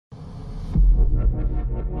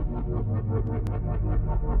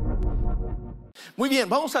Muy bien,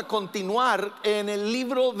 vamos a continuar en el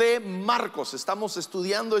libro de Marcos. Estamos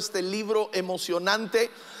estudiando este libro emocionante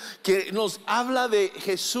que nos habla de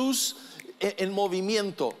Jesús en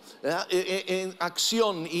movimiento, ¿verdad? En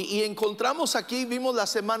acción. Y encontramos aquí, vimos la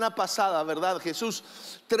semana pasada, ¿verdad? Jesús,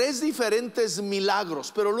 3 diferentes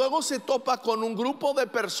milagros, pero luego se topa con un grupo de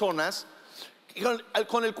personas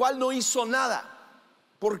con el cual no hizo nada.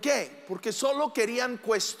 ¿Por qué? Porque solo querían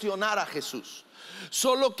cuestionar a Jesús.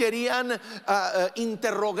 Solo querían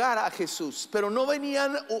interrogar a Jesús, pero no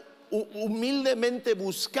venían humildemente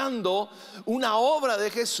buscando una obra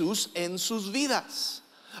de Jesús en sus vidas.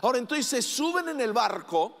 Ahora entonces se suben en el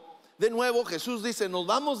barco. De nuevo Jesús dice: nos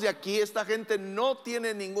vamos de aquí, esta gente no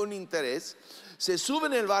tiene ningún interés. Se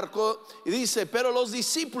suben en el barco y dice: pero los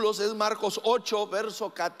discípulos, es Marcos 8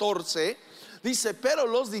 verso 14, dice: pero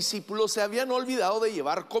los discípulos se habían olvidado de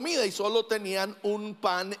llevar comida y solo tenían un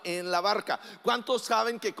pan en la barca. ¿Cuántos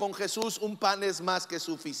saben que con Jesús un pan es más que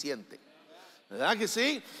suficiente? ¿Verdad que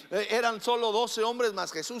sí? Eran solo 12 hombres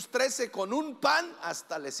más Jesús, 13 con un pan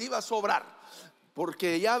hasta les iba a sobrar,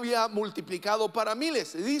 porque ya había multiplicado para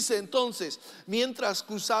miles. Dice entonces: mientras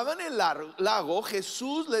cruzaban el lago,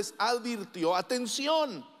 Jesús les advirtió: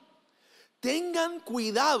 atención, tengan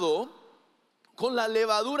cuidado con la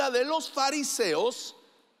levadura de los fariseos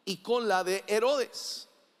y con la de Herodes.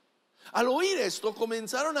 Al oír esto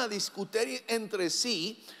comenzaron a discutir entre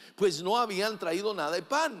sí, pues no habían traído nada de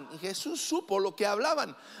pan. Y Jesús supo lo que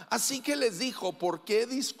hablaban, así que les dijo: ¿por qué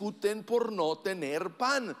discuten por no tener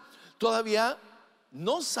pan? ¿Todavía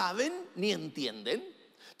no saben ni entienden?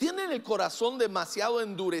 ¿Tienen el corazón demasiado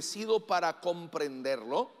endurecido para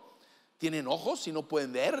comprenderlo? ¿Tienen ojos y no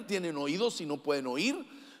pueden ver? ¿Tienen oídos y no pueden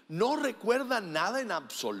oír? ¿No recuerdan nada en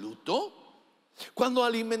absoluto? Cuando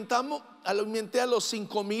alimenté a los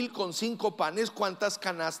 5,000 con 5 panes, ¿cuántas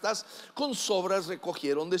canastas con sobras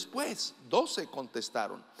recogieron después? 12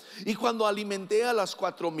 contestaron. Y cuando alimenté a las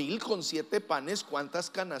 4,000 con 7 panes, ¿cuántas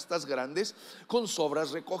canastas grandes con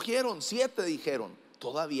sobras recogieron? 7 dijeron.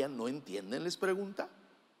 ¿Todavía no entienden?, les pregunta.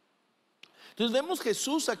 Entonces vemos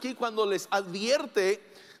Jesús aquí cuando les advierte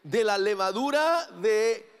de la levadura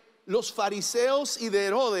de los fariseos y de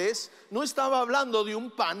Herodes. No estaba hablando de un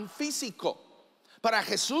pan físico. Para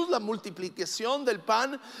Jesús la multiplicación del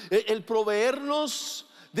pan, el proveernos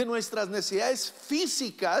de nuestras necesidades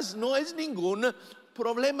físicas, no es ningún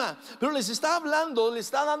problema. Pero les está hablando, le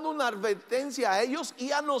está dando una advertencia a ellos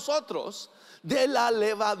y a nosotros de la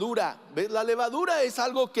levadura. ¿Ves? La levadura es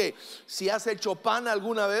algo que, si has hecho pan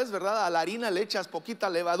alguna vez, ¿verdad? A la harina le echas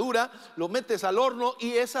poquita levadura, lo metes al horno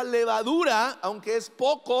y esa levadura, aunque es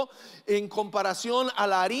poco en comparación a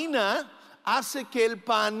la harina, hace que el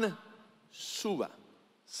pan suba,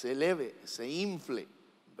 se eleve, se infle,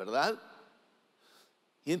 ¿verdad?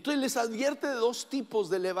 Y entonces les advierte de 2 tipos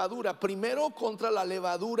de levadura. Primero, contra la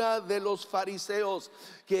levadura de los fariseos,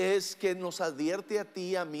 que es que nos advierte a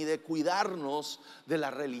ti y a mí de cuidarnos de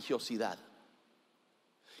la religiosidad.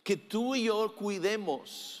 Que tú y yo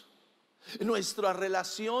cuidemos nuestra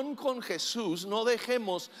relación con Jesús. No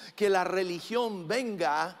dejemos que la religión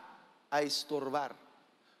venga a estorbar.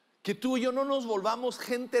 Que tú y yo no nos volvamos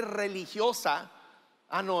gente religiosa.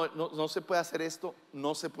 No se puede hacer esto,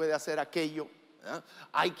 no se puede hacer aquello,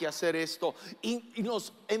 hay que hacer esto, y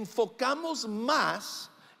nos enfocamos más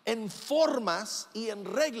en formas y en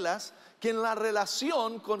reglas que en la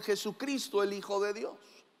relación con Jesucristo, el Hijo de Dios.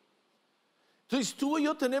 Entonces tú y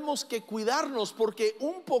yo tenemos que cuidarnos, porque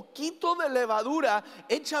un poquito de levadura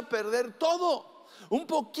echa a perder todo. Un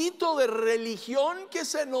poquito de religión que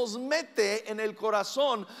se nos mete en el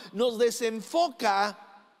corazón nos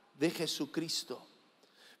desenfoca de Jesucristo.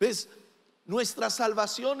 ¿Ves? Nuestra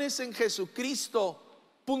salvación es en Jesucristo,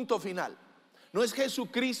 punto final. No es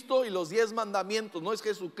Jesucristo y los 10 mandamientos, no es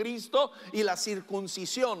Jesucristo y la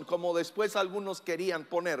circuncisión, como después algunos querían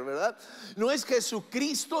poner, ¿verdad? No es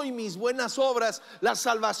Jesucristo y mis buenas obras. La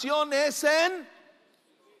salvación es en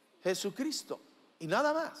Jesucristo y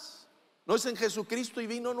nada más. No es en Jesucristo y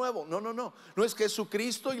vino nuevo, no. No es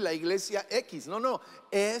Jesucristo y la iglesia X, no.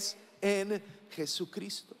 Es en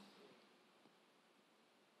Jesucristo.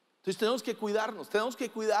 Entonces tenemos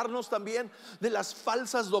que cuidarnos también de las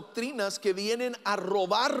falsas doctrinas que vienen a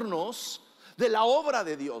robarnos de la obra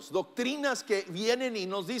de Dios. Doctrinas que vienen y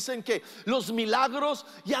nos dicen que los milagros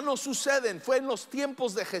ya no suceden, fue en los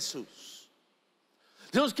tiempos de Jesús.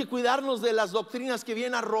 Tenemos que cuidarnos de las doctrinas que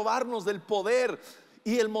vienen a robarnos del poder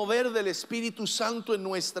y el mover del Espíritu Santo en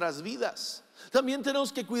nuestras vidas. También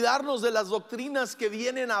tenemos que cuidarnos de las doctrinas que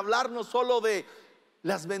vienen a hablarnos solo de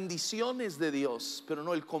las bendiciones de Dios, pero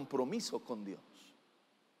no el compromiso con Dios.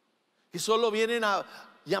 Que solo vienen a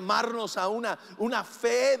llamarnos a una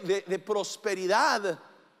fe de prosperidad,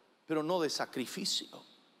 pero no de sacrificio.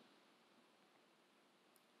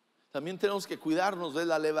 También tenemos que cuidarnos de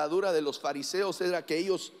la levadura de los fariseos. Era que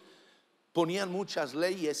ellos ponían muchas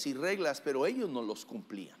leyes y reglas, pero ellos no los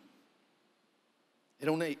cumplían.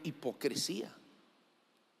 Era una hipocresía.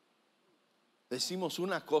 Decimos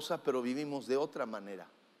una cosa, pero vivimos de otra manera.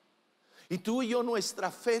 Y tú y yo, nuestra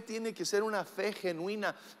fe tiene que ser una fe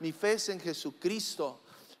genuina. Mi fe es en Jesucristo.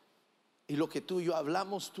 Y lo que tú y yo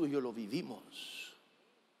hablamos, tú y yo lo vivimos.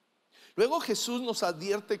 Luego Jesús nos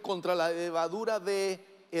advierte contra la levadura de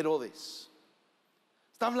Herodes.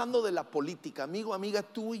 Está hablando de la política. Amigo, amiga,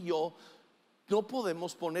 tú y yo no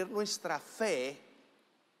podemos poner nuestra fe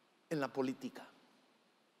en la política.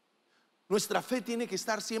 Nuestra fe tiene que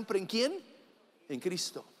estar siempre ¿en quién? En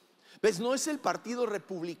Cristo. ¿Ves? No es el partido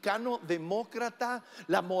republicano, demócrata,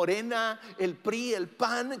 la Morena, el PRI, el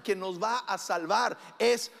PAN que nos va a salvar.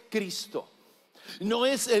 Es Cristo. No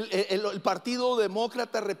es el partido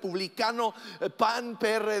demócrata, republicano, PAN,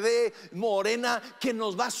 PRD, Morena que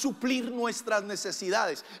nos va a suplir nuestras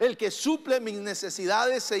necesidades. El que suple mis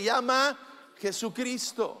necesidades se llama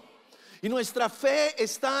Jesucristo. Y nuestra fe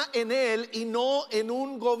está en Él y no en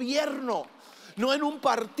un gobierno, no en un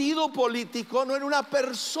partido político, no en una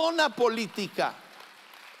persona política.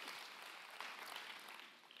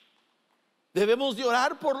 ¿Debemos de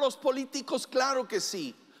orar por los políticos? Claro que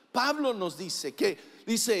sí. Pablo nos dice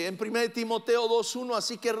en 1 Timoteo 2:1,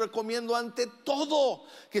 así que recomiendo ante todo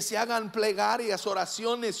que se hagan plegarias,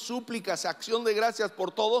 oraciones, súplicas, acción de gracias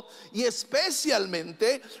por todo, y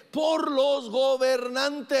especialmente por los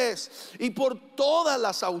gobernantes y por todas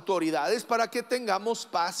las autoridades, para que tengamos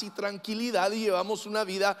paz y tranquilidad y llevamos una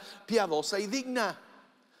vida piadosa y digna.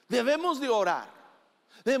 Debemos de orar.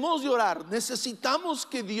 Debemos de orar. Necesitamos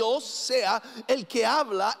que Dios sea el que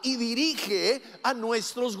habla y dirige a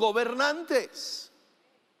nuestros gobernantes.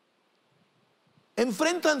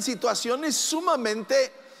 Enfrentan situaciones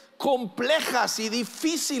sumamente complejas y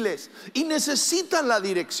difíciles y necesitan la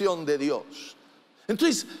dirección de Dios.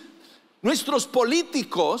 Entonces, nuestros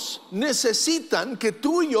políticos necesitan que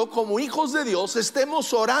tú y yo, como hijos de Dios,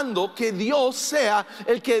 estemos orando que Dios sea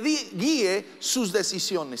el que guíe sus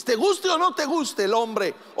decisiones. Te guste o no te guste el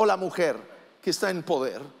hombre o la mujer que está en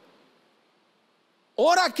poder,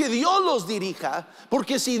 ora que Dios los dirija,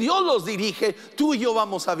 porque si Dios los dirige, tú y yo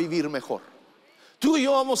vamos a vivir mejor. Tú y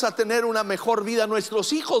yo vamos a tener una mejor vida.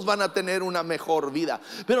 Nuestros hijos van a tener una mejor vida.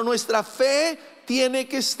 Pero nuestra fe tiene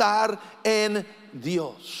que estar en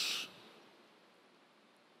Dios.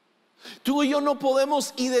 Tú y yo no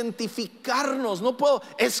podemos identificarnos.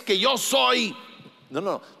 Es que yo soy.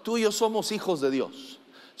 No, tú y yo somos hijos de Dios.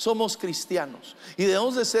 Somos cristianos y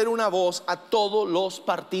debemos de ser una voz a todos los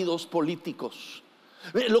partidos políticos.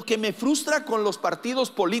 Lo que me frustra con los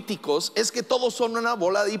partidos políticos es que todos son una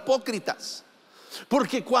bola de hipócritas.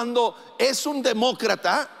 Porque cuando es un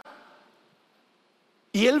demócrata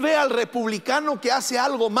y él ve al republicano que hace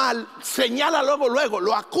algo mal, señala luego,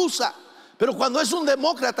 lo acusa. Pero cuando es un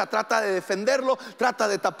demócrata trata de defenderlo, trata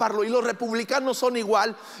de taparlo. Y los republicanos son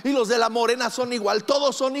igual, y los de la Morena son igual,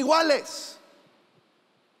 todos son iguales.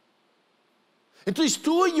 Entonces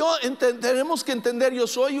tú y yo tenemos que entender, yo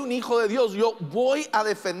soy un hijo de Dios, yo voy a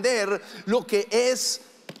defender lo que es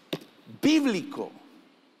bíblico.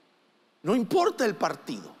 No importa el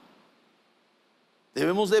partido.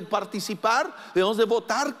 ¿Debemos de participar? ¿Debemos de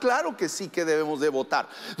votar? Claro que sí que debemos de votar.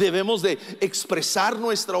 ¿Debemos de expresar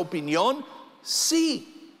nuestra opinión?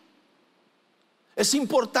 Sí. Es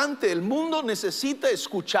importante, el mundo necesita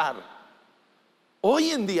escuchar.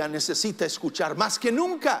 Hoy en día necesita escuchar más que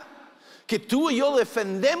nunca que tú y yo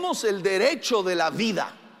defendemos el derecho de la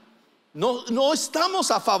vida. No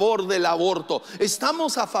estamos a favor del aborto,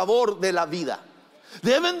 estamos a favor de la vida.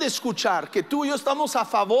 Deben de escuchar que tú y yo estamos a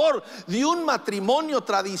favor de un matrimonio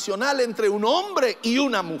tradicional entre un hombre y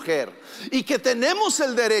una mujer, y que tenemos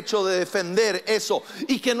el derecho de defender eso,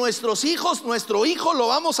 y que nuestros hijos, nuestro hijo lo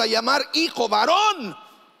vamos a llamar hijo varón.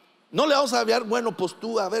 No le vamos a hablar, bueno, pues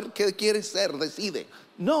tú a ver qué quieres ser, decide.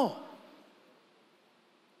 No.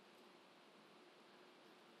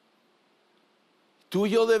 Tú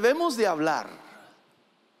y yo debemos de hablar.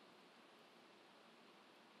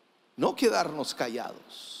 No quedarnos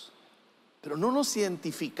callados. Pero no nos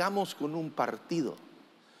identificamos con un partido.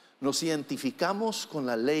 Nos identificamos con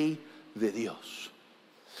la ley de Dios.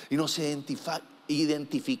 Y nos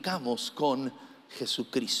identificamos con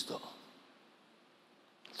Jesucristo.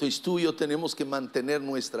 Entonces tú y yo tenemos que mantener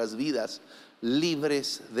nuestras vidas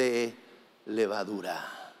libres de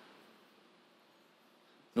levadura.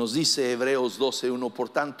 Nos dice Hebreos 12:1, por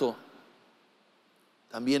tanto,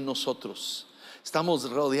 también nosotros, Estamos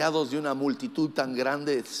rodeados de una multitud tan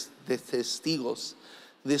grande de testigos.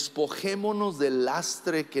 Despojémonos del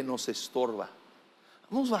lastre que nos estorba.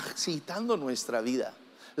 Vamos visitando nuestra vida,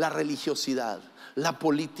 la religiosidad, la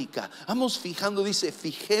política. Vamos fijando, dice,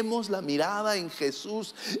 fijemos la mirada en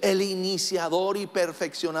Jesús, el iniciador y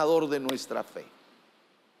perfeccionador de nuestra fe.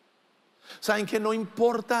 Saben que no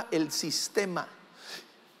importa el sistema,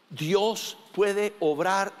 Dios puede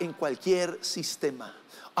obrar en cualquier sistema.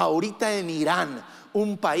 Ahorita en Irán,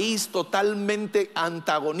 un país totalmente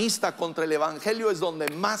antagonista contra el evangelio, es donde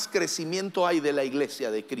más crecimiento hay de la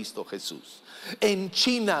iglesia de Cristo Jesús. En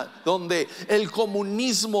China, donde el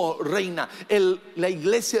comunismo reina, la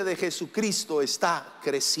iglesia de Jesucristo está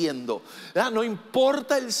creciendo. No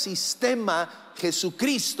importa el sistema,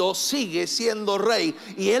 Jesucristo sigue siendo rey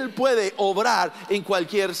y Él puede obrar en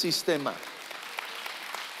cualquier sistema.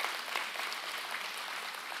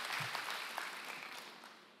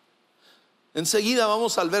 Enseguida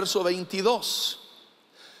vamos al verso 22.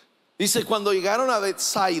 Dice: cuando llegaron a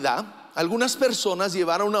Betsaida, algunas personas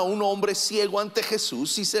llevaron a un hombre ciego ante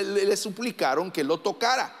Jesús y le suplicaron que lo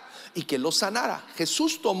tocara y que lo sanara.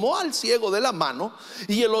 Jesús tomó al ciego de la mano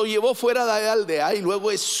y lo llevó fuera de la aldea, y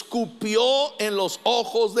luego escupió en los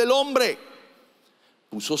ojos del hombre.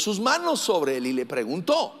 Puso sus manos sobre él y le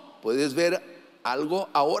preguntó: ¿puedes ver algo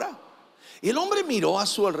ahora? Y el hombre miró a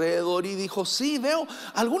su alrededor y dijo: sí, veo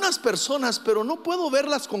algunas personas, pero no puedo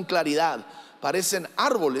verlas con claridad. Parecen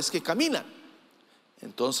árboles que caminan.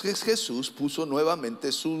 Entonces Jesús puso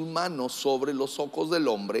nuevamente sus manos sobre los ojos del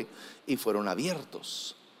hombre y fueron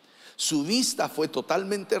abiertos. Su vista fue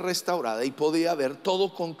totalmente restaurada y podía ver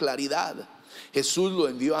todo con claridad. Jesús lo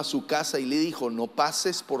envió a su casa y le dijo: no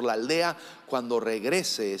pases por la aldea cuando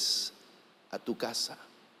regreses a tu casa.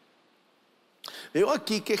 Veo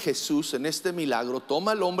aquí que Jesús en este milagro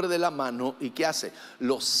toma al hombre de la mano y ¿qué hace?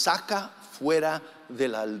 Lo saca fuera de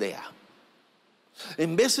la aldea.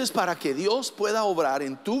 En veces, para que Dios pueda obrar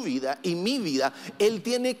en tu vida y mi vida, Él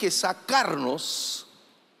tiene que sacarnos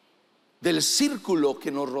del círculo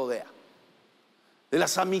que nos rodea, de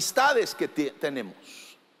las amistades que tenemos,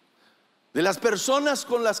 de las personas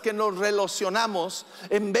con las que nos relacionamos.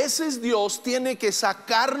 En veces Dios tiene que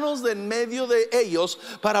sacarnos de en medio de ellos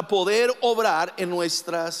para poder obrar en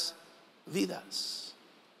nuestras vidas.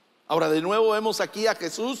 Ahora, de nuevo vemos aquí a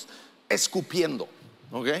Jesús escupiendo,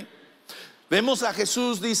 ¿ok? Vemos a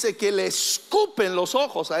Jesús, dice que le escupen los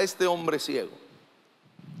ojos a este hombre ciego.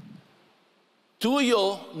 Tú y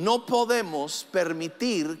yo no podemos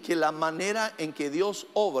permitir que la manera en que Dios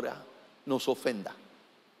obra nos ofenda.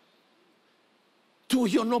 Tú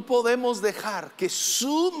y yo no podemos dejar que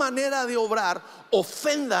su manera de obrar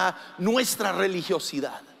ofenda nuestra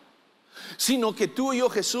religiosidad, sino que tú y yo: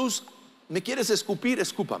 Jesús, ¿me quieres escupir?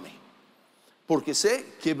 Escúpame, porque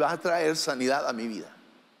sé que va a traer sanidad a mi vida.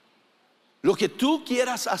 Lo que tú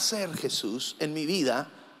quieras hacer, Jesús, en mi vida,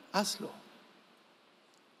 hazlo.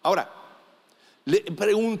 Ahora, le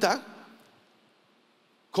pregunta: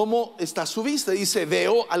 ¿cómo está su vista? Dice: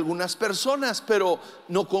 veo algunas personas, pero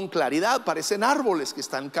no con claridad, parecen árboles que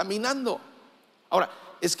están caminando. Ahora,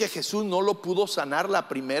 ¿es que Jesús no lo pudo sanar la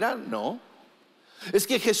primera? No. Es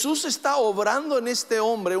que Jesús está obrando en este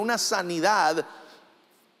hombre una sanidad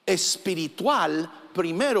espiritual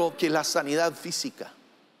primero que la sanidad física.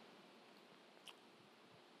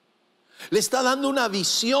 Le está dando una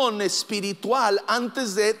visión espiritual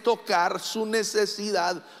antes de tocar su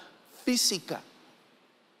necesidad física.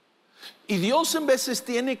 Y Dios en veces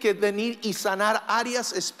tiene que venir y sanar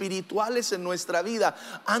áreas espirituales en nuestra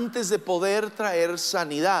vida antes de poder traer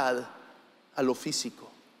sanidad a lo físico.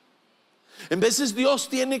 En veces Dios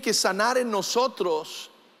tiene que sanar en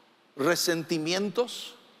nosotros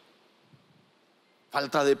resentimientos,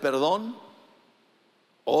 falta de perdón,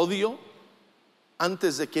 odio,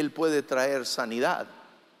 antes de que Él puede traer sanidad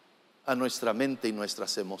a nuestra mente y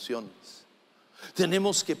nuestras emociones.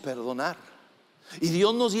 Tenemos que perdonar. Y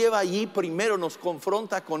Dios nos lleva allí primero, nos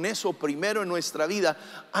confronta con eso primero en nuestra vida,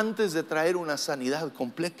 antes de traer una sanidad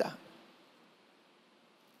completa.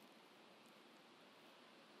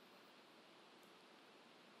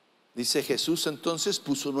 Dice Jesús: entonces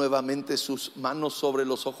puso nuevamente sus manos sobre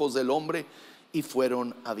los ojos del hombre y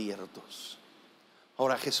fueron abiertos.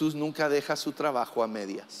 Ahora, Jesús nunca deja su trabajo a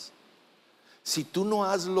medias. Si tú no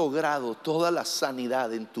has logrado toda la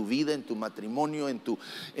sanidad en tu vida, en tu matrimonio,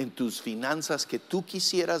 en tus finanzas que tú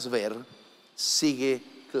quisieras ver, sigue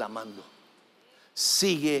clamando.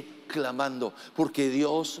 Sigue clamando, porque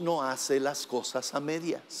Dios no hace las cosas a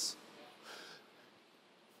medias.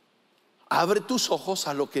 Abre tus ojos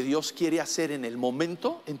a lo que Dios quiere hacer en el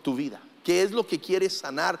momento en tu vida. ¿Qué es lo que quiere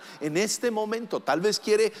sanar en este momento? Tal vez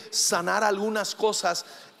quiere sanar algunas cosas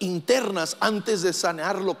internas antes de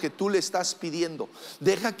sanar lo que tú le estás pidiendo.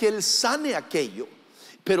 Deja que Él sane aquello,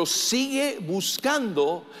 pero sigue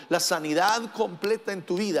buscando la sanidad completa en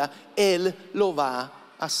tu vida. Él lo va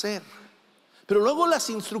a hacer. Pero luego las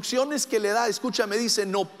instrucciones que le da, escúchame, dice: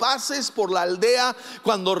 no pases por la aldea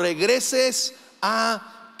cuando regreses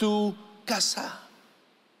a tu casa.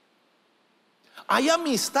 Hay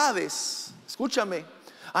amistades, escúchame,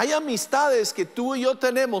 hay amistades que tú y yo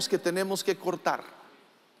tenemos que cortar.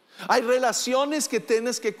 Hay relaciones que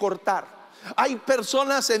tienes que cortar. Hay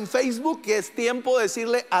personas en Facebook que es tiempo de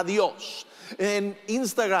decirle adiós. En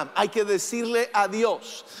Instagram hay que decirle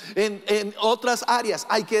adiós. En otras áreas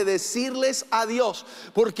hay que decirles adiós.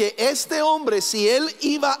 Porque este hombre, si él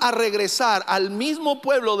iba a regresar al mismo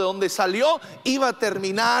pueblo de donde salió, iba a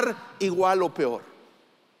terminar igual o peor.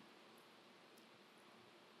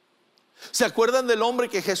 ¿Se acuerdan del hombre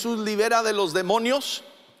que Jesús libera de los demonios?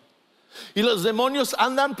 Y los demonios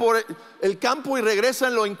andan por el campo y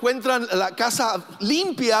regresan, lo encuentran la casa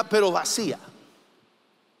limpia pero vacía.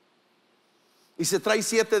 Y se trae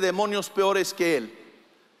 7 demonios peores que él.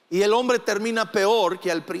 Y el hombre termina peor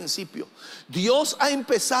que al principio. Dios ha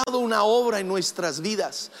empezado una obra en nuestras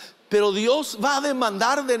vidas, pero Dios va a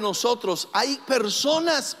demandar de nosotros. Hay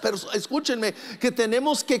personas, escúchenme, que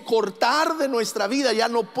tenemos que cortar de nuestra vida. Ya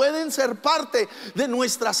no pueden ser parte de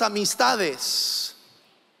nuestras amistades,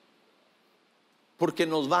 porque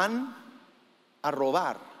nos van a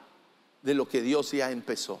robar de lo que Dios ya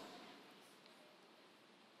empezó.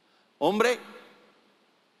 Hombre,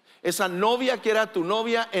 esa novia que era tu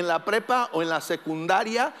novia en la prepa o en la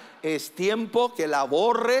secundaria, es tiempo que la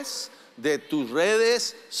borres de tus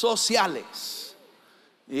redes sociales.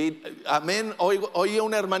 Y amén. Oí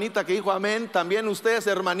una hermanita que dijo amén. También ustedes,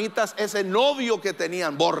 hermanitas, ese novio que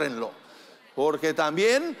tenían, bórrenlo, porque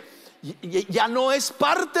también ya no es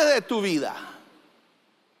parte de tu vida.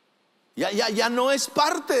 Ya no es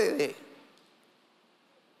parte de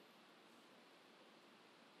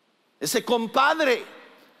ese compadre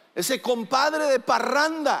de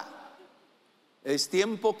parranda. Es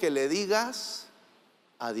tiempo que le digas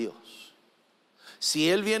adiós. Si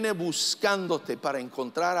él viene buscándote para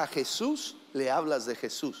encontrar a Jesús, le hablas de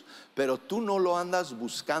Jesús, pero tú no lo andas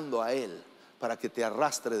buscando a él para que te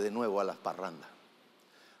arrastre de nuevo a la parranda.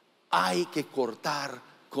 Hay que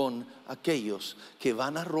cortar con aquellos que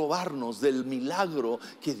van a robarnos del milagro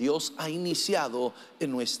que Dios ha iniciado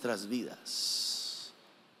en nuestras vidas.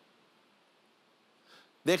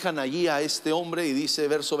 Dejan allí a este hombre y dice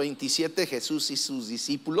verso 27: Jesús y sus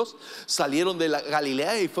discípulos salieron de la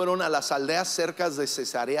Galilea y fueron a las aldeas cercas de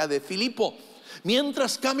Cesarea de Filipo.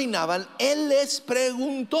 Mientras caminaban, él les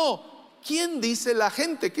preguntó: ¿quién dice la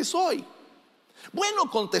gente que soy? Bueno,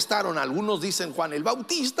 contestaron, algunos dicen Juan el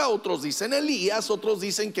Bautista, otros dicen Elías, otros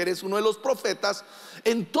dicen que eres uno de los profetas.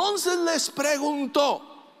 Entonces les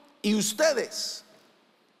preguntó: ¿y ustedes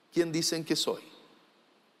quién dicen que soy?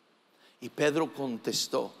 Y Pedro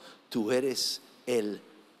contestó: tú eres el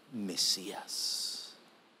Mesías.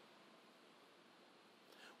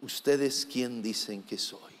 ¿Ustedes quién dicen que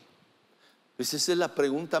soy? Pues esa es la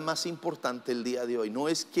pregunta más importante el día de hoy. No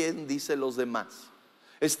es quién dice los demás.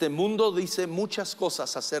 Este mundo dice muchas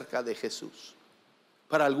cosas acerca de Jesús.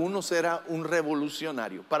 Para algunos era un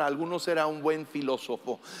revolucionario, para algunos era un buen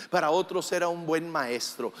filósofo, para otros era un buen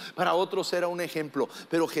maestro, para otros era un ejemplo.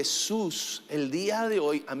 Pero Jesús, el día de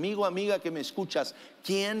hoy, amigo, amiga que me escuchas,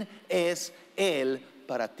 ¿quién es Él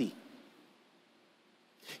para ti?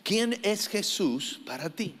 ¿Quién es Jesús para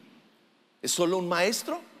ti? ¿Es solo un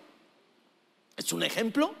maestro? ¿Es un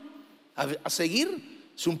ejemplo a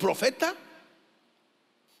seguir? ¿Es un profeta?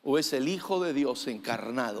 ¿O es el Hijo de Dios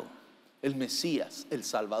encarnado, el Mesías, el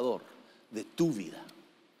Salvador de tu vida?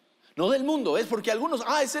 No del mundo, es porque algunos,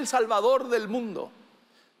 es el Salvador del mundo.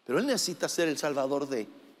 Pero Él necesita ser el Salvador de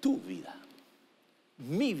tu vida,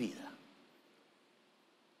 mi vida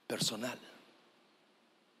personal.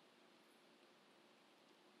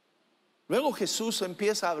 Luego Jesús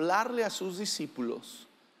empieza a hablarle a sus discípulos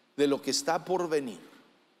de lo que está por venir.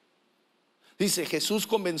 Dice: Jesús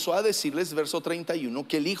comenzó a decirles, verso 31,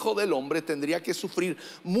 que el Hijo del Hombre tendría que sufrir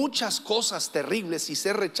muchas cosas terribles y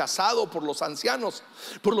ser rechazado por los ancianos,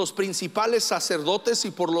 por los principales sacerdotes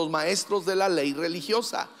y por los maestros de la ley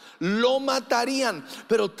religiosa. Lo matarían,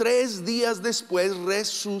 pero 3 días después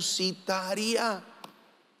resucitaría.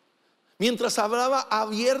 Mientras hablaba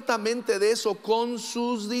abiertamente de eso con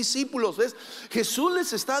sus discípulos, ¿ves? Jesús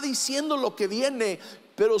les está diciendo lo que viene,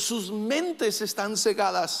 pero sus mentes están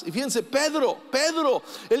cegadas. Y fíjense, Pedro,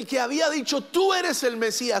 el que había dicho: tú eres el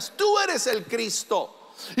Mesías, tú eres el Cristo,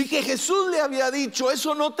 y que Jesús le había dicho: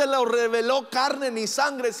 eso no te lo reveló carne ni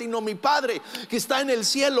sangre, sino mi Padre que está en el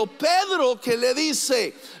cielo. Pedro, que le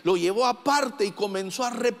dice, lo llevó aparte y comenzó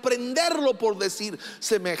a reprenderlo por decir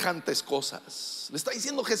semejantes cosas. Le está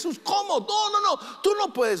diciendo Jesús: ¿cómo? No, tú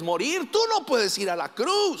no puedes morir, tú no puedes ir a la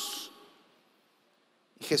cruz.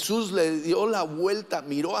 Y Jesús le dio la vuelta,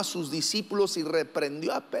 miró a sus discípulos y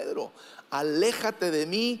reprendió a Pedro: aléjate de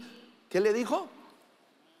mí. ¿Qué le dijo?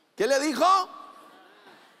 ¿Qué le dijo?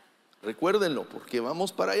 Recuérdenlo, porque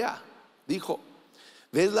vamos para allá. Dijo: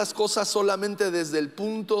 ves las cosas solamente desde el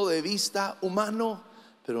punto de vista humano,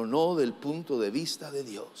 pero no del punto de vista de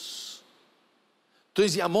Dios.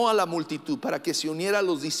 Entonces llamó a la multitud para que se uniera a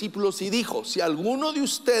los discípulos y dijo: si alguno de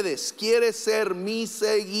ustedes quiere ser mi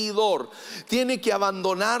seguidor, tiene que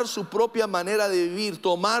abandonar su propia manera de vivir,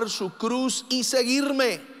 tomar su cruz y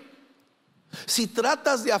seguirme. Si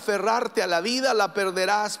tratas de aferrarte a la vida, la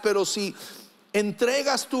perderás, pero si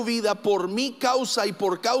entregas tu vida por mi causa y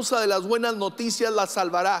por causa de las buenas noticias, la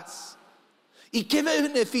salvarás. ¿Y qué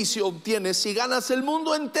beneficio obtienes si ganas el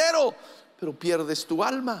mundo entero, pero pierdes tu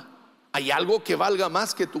alma? ¿Hay algo que valga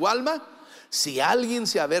más que tu alma? Si alguien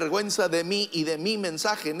se avergüenza de mí y de mi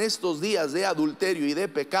mensaje en estos días de adulterio y de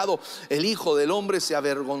pecado, el Hijo del Hombre se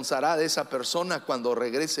avergonzará de esa persona cuando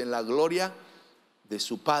regrese en la gloria de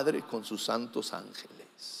su Padre con sus santos ángeles.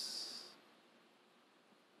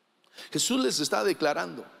 Jesús les está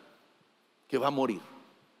declarando que va a morir,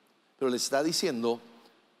 pero les está diciendo: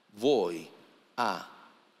 voy a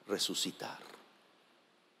resucitar.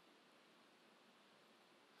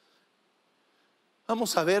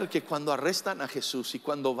 Vamos a ver que cuando arrestan a Jesús y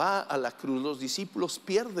cuando va a la cruz, los discípulos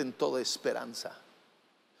pierden toda esperanza,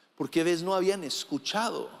 porque no habían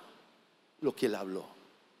escuchado lo que él habló.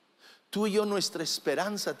 Tú y yo, nuestra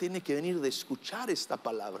esperanza tiene que venir de escuchar esta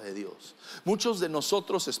palabra de Dios. Muchos de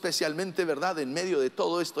nosotros, especialmente, ¿verdad?, en medio de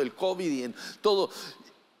todo esto, el COVID y en todo,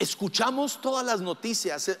 escuchamos todas las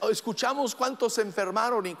noticias, escuchamos cuántos se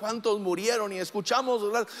enfermaron y cuántos murieron, y escuchamos,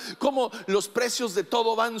 ¿verdad?, cómo los precios de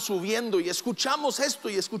todo van subiendo, y escuchamos esto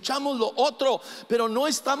y escuchamos lo otro, pero no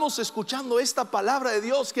estamos escuchando esta palabra de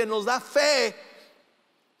Dios que nos da fe,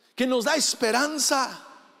 que nos da esperanza.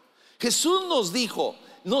 Jesús nos dijo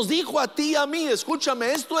a ti y a mí,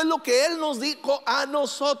 escúchame, esto es lo que Él nos dijo a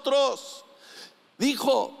nosotros.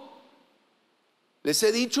 Dijo: les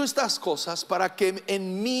he dicho estas cosas para que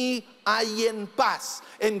en mí hayan paz.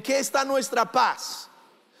 ¿En qué está nuestra paz?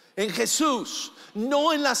 En Jesús,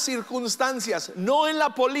 no en las circunstancias, no en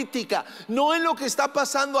la política, no en lo que está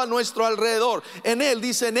pasando a nuestro alrededor. En Él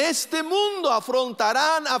dice: en este mundo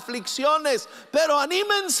afrontarán aflicciones, pero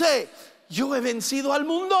anímense, yo he vencido al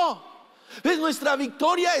mundo. ¿Ves? Nuestra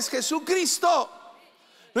victoria es Jesucristo.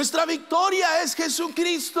 Nuestra victoria es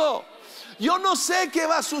Jesucristo. Yo no sé qué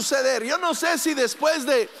va a suceder. Yo no sé si después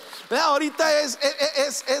de ahorita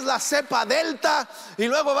es la cepa delta, y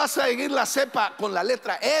luego va a seguir la cepa con la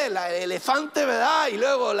letra E, la de elefante, ¿verdad? Y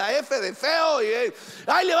luego la F de feo, y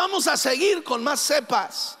ahí le vamos a seguir con más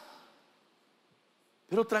cepas.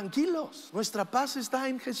 Pero tranquilos, nuestra paz está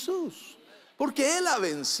en Jesús, porque Él ha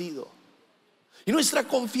vencido, y nuestra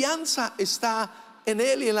confianza está en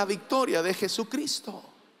Él y en la victoria de Jesucristo.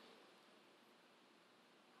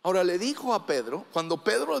 Ahora le dijo a Pedro, cuando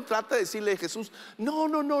Pedro trata de decirle a Jesús: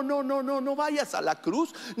 no vayas a la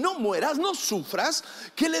cruz, no mueras, no sufras,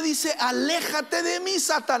 ¿qué le dice? Aléjate de mí,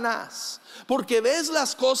 Satanás, porque ves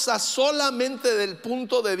las cosas solamente del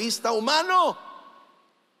punto de vista humano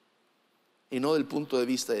y no del punto de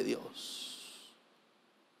vista de Dios.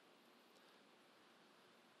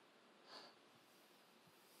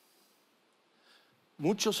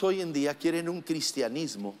 Muchos hoy en día quieren un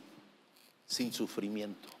cristianismo sin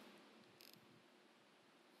sufrimiento.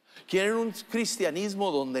 Quieren un cristianismo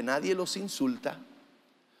donde nadie los insulta,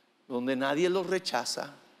 donde nadie los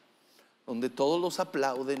rechaza, donde todos los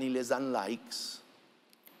aplauden y les dan likes.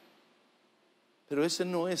 Pero ese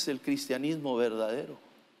no es el cristianismo verdadero.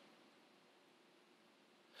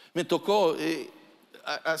 Me tocó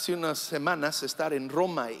hace unas semanas estar en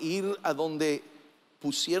Roma, ir a donde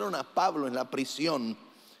pusieron a Pablo en la prisión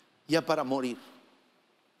ya para morir.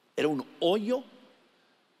 Era un hoyo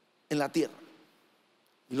en la tierra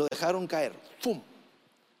y lo dejaron caer, ¡fum!,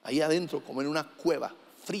 ahí adentro, como en una cueva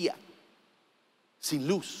fría, sin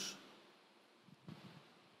luz.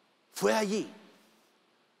 Fue allí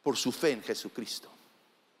por su fe en Jesucristo.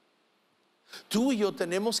 Tú y yo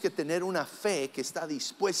tenemos que tener una fe que está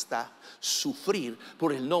dispuesta a sufrir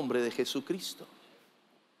por el nombre de Jesucristo.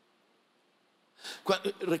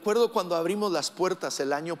 Recuerdo cuando abrimos las puertas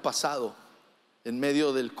el año pasado, en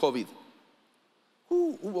medio del COVID,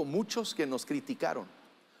 hubo muchos que nos criticaron,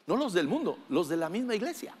 No los del mundo, los de la misma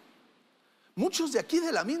iglesia. Muchos de aquí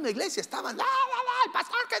de la misma iglesia estaban, el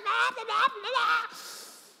pastor que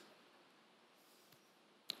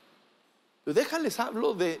déjales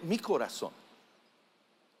hablo de mi corazón.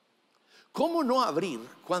 ¿Cómo no abrir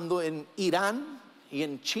cuando en Irán y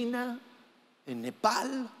en China, en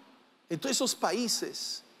Nepal, en todos esos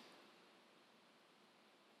países,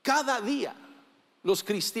 cada día los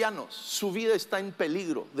cristianos, su vida está en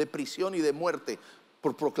peligro de prisión y de muerte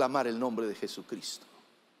por proclamar el nombre de Jesucristo?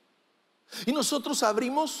 Y nosotros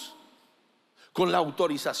abrimos con la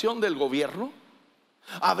autorización del gobierno,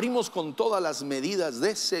 abrimos con todas las medidas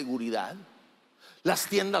de seguridad. Las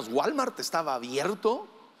tiendas Walmart estaba abierto,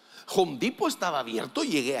 Home Depot estaba abierto.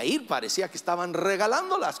 Llegué a ir, parecía que estaban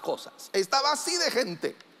regalando las cosas. Estaba así de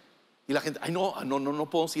gente. Y la gente, ay no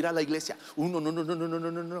podemos ir a la iglesia.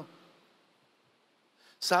 No.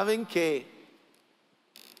 Saben que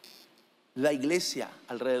la iglesia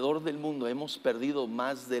alrededor del mundo hemos perdido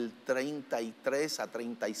más del 33 a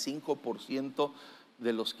 35%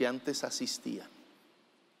 de los que antes asistían.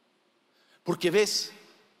 Porque ves,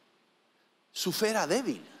 su fe era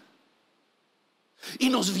débil. Y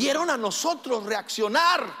nos vieron a nosotros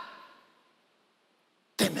reaccionar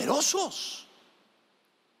temerosos.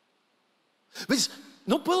 ¿Ves?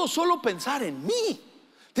 No puedo solo pensar en mí.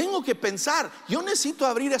 Tengo que pensar, yo necesito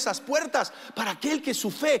abrir esas puertas para aquel que su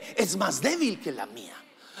fe es más débil que la mía,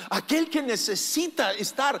 aquel que necesita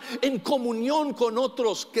estar en comunión con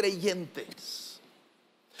otros creyentes.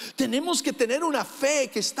 Tenemos que tener una fe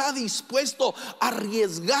que está dispuesto a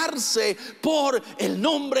arriesgarse por el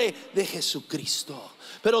nombre de Jesucristo.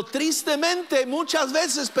 Pero tristemente muchas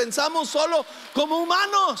veces pensamos solo como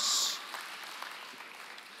humanos.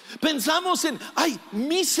 Pensamos en,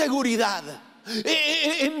 mi seguridad,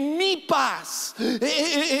 en mi paz,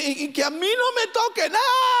 que a mí no me toque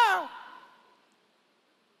nada.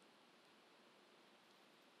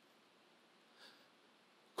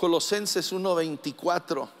 Colosenses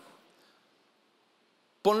 1:24.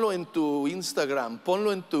 Ponlo en tu Instagram,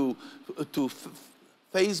 ponlo en tu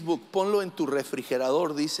Facebook, ponlo en tu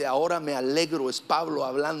refrigerador. Dice, ahora me alegro, es Pablo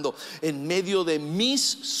hablando, en medio de mis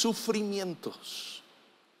sufrimientos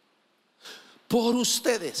por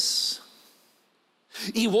ustedes,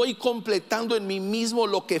 y voy completando en mí mismo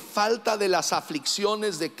lo que falta de las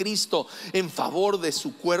aflicciones de Cristo en favor de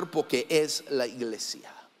su cuerpo, que es la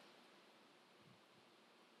iglesia.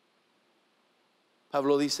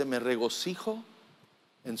 Pablo dice, me regocijo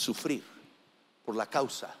en sufrir por la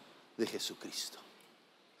causa de Jesucristo.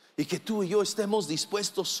 Y que tú y yo estemos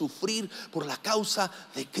dispuestos a sufrir por la causa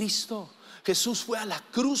de Cristo. Jesús fue a la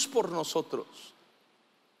cruz por nosotros.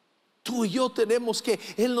 Tú y yo tenemos que,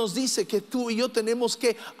 Él nos dice que tú y yo tenemos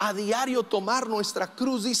que a diario tomar nuestra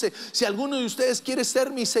cruz. Dice, si alguno de ustedes quiere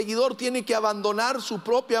ser mi seguidor, tiene que abandonar su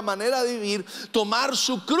propia manera de vivir, tomar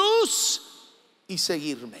su cruz y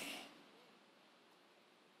seguirme.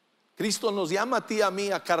 Cristo nos llama a ti y a mí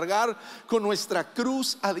a cargar con nuestra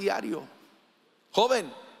cruz a diario.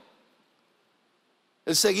 Joven,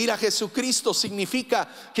 el seguir a Jesucristo significa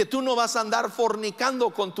que tú no vas a andar fornicando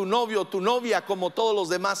con tu novio o tu novia como todos los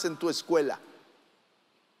demás en tu escuela.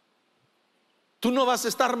 Tú no vas a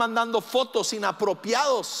estar mandando fotos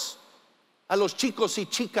inapropiados a los chicos y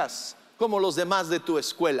chicas como los demás de tu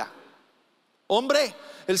escuela. Hombre,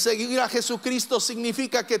 el seguir a Jesucristo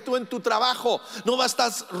significa que tú en tu trabajo no vas a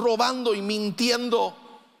estar robando y mintiendo.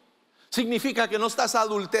 Significa que no estás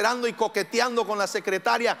adulterando y coqueteando con la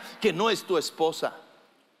secretaria que no es tu esposa.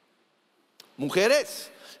 Mujeres,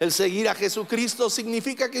 el seguir a Jesucristo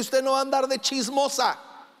significa que usted no va a andar de chismosa.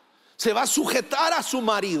 Se va a sujetar a su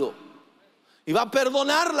marido y va a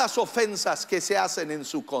perdonar las ofensas que se hacen en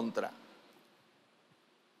su contra.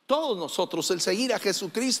 Todos nosotros, el seguir a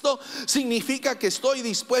Jesucristo significa que estoy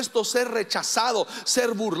dispuesto a ser rechazado,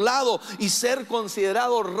 ser burlado y ser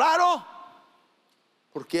considerado raro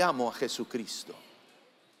porque amo a Jesucristo.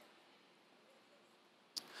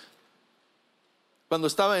 Cuando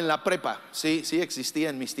estaba en la prepa, sí existía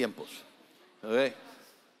en mis tiempos. Okay.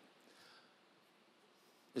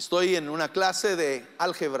 Estoy en una clase de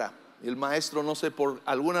álgebra. El maestro, no sé, por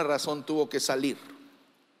alguna razón tuvo que salir.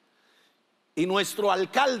 Y nuestro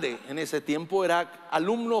alcalde en ese tiempo era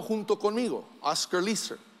alumno junto conmigo, Oscar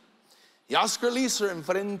Leeser. Y Oscar Leeser,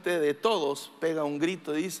 enfrente de todos, pega un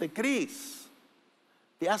grito y dice, Chris,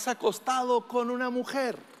 te has acostado con una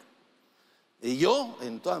mujer. Y yo,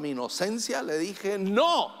 en toda mi inocencia, le dije,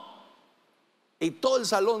 no. Y todo el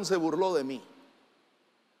salón se burló de mí.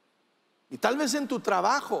 Y tal vez en tu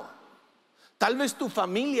trabajo, Tal vez tu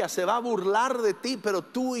familia se va a burlar de ti, pero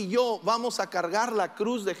tú y yo vamos a cargar la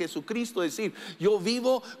cruz de Jesucristo, decir, yo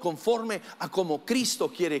vivo conforme a como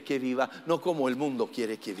Cristo quiere que viva, no como el mundo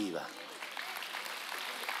quiere que viva.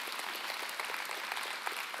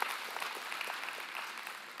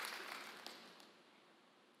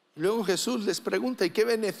 Luego Jesús les pregunta, ¿y qué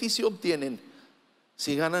beneficio obtienen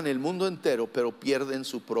si ganan el mundo entero pero pierden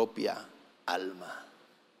su propia alma?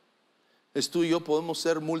 Tú y yo podemos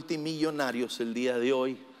ser multimillonarios el día de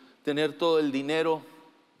hoy, tener todo el dinero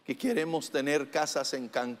que queremos, tener casas en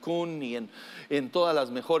Cancún y en todas las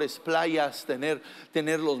mejores playas,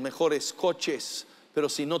 tener los mejores coches, pero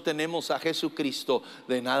si no tenemos a Jesucristo,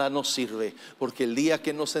 de nada nos sirve, porque el día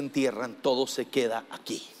que nos entierran todo se queda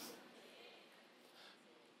aquí.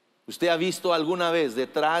 ¿Usted ha visto alguna vez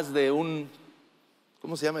detrás de un,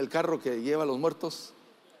 ¿cómo se llama el carro que lleva a los muertos?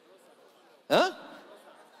 ¿Ah?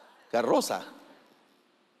 Carroza.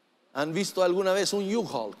 ¿Han visto alguna vez un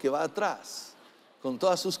U-Haul que va atrás con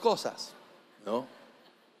todas sus cosas? No,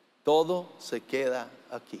 todo se queda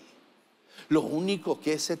aquí. Lo único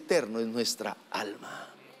que es eterno es nuestra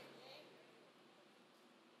alma.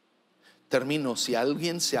 Termino. Si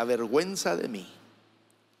alguien se avergüenza de mí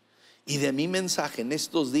y de mi mensaje en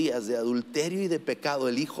estos días de adulterio y de pecado,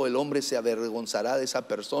 el Hijo del Hombre se avergonzará de esa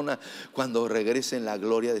persona cuando regrese en la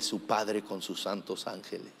gloria de su Padre con sus santos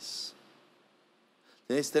ángeles.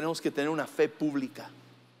 Entonces tenemos que tener una fe pública.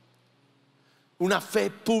 Una fe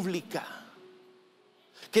pública.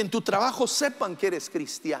 Que en tu trabajo sepan que eres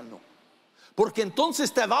cristiano, porque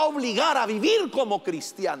entonces te va a obligar a vivir como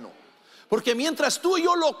cristiano. Porque mientras tú y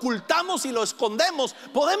yo lo ocultamos y lo escondemos,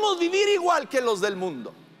 podemos vivir igual que los del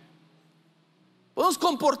mundo. Podemos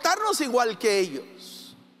comportarnos igual que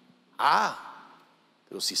ellos.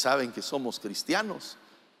 Pero si saben que somos cristianos,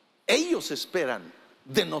 ellos esperan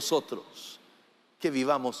de nosotros que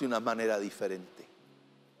vivamos de una manera diferente.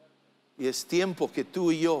 Y es tiempo que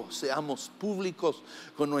tú y yo seamos públicos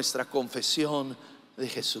con nuestra confesión de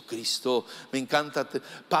Jesucristo. Me encanta,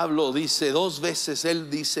 Pablo dice 2 veces,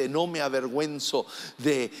 él dice, no me avergüenzo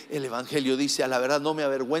del evangelio. Dice, a la verdad no me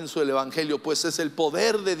avergüenzo del evangelio, pues es el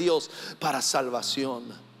poder de Dios para salvación.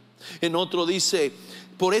 En otro dice,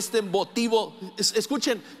 por este motivo,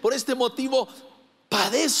 escuchen, por este motivo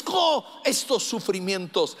padezco estos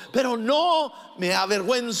sufrimientos, pero no me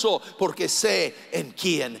avergüenzo, porque sé en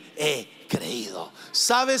quién he creído.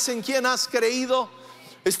 ¿Sabes en quién has creído?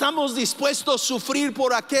 Estamos dispuestos a sufrir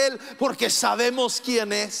por aquel, porque sabemos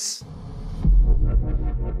quién es.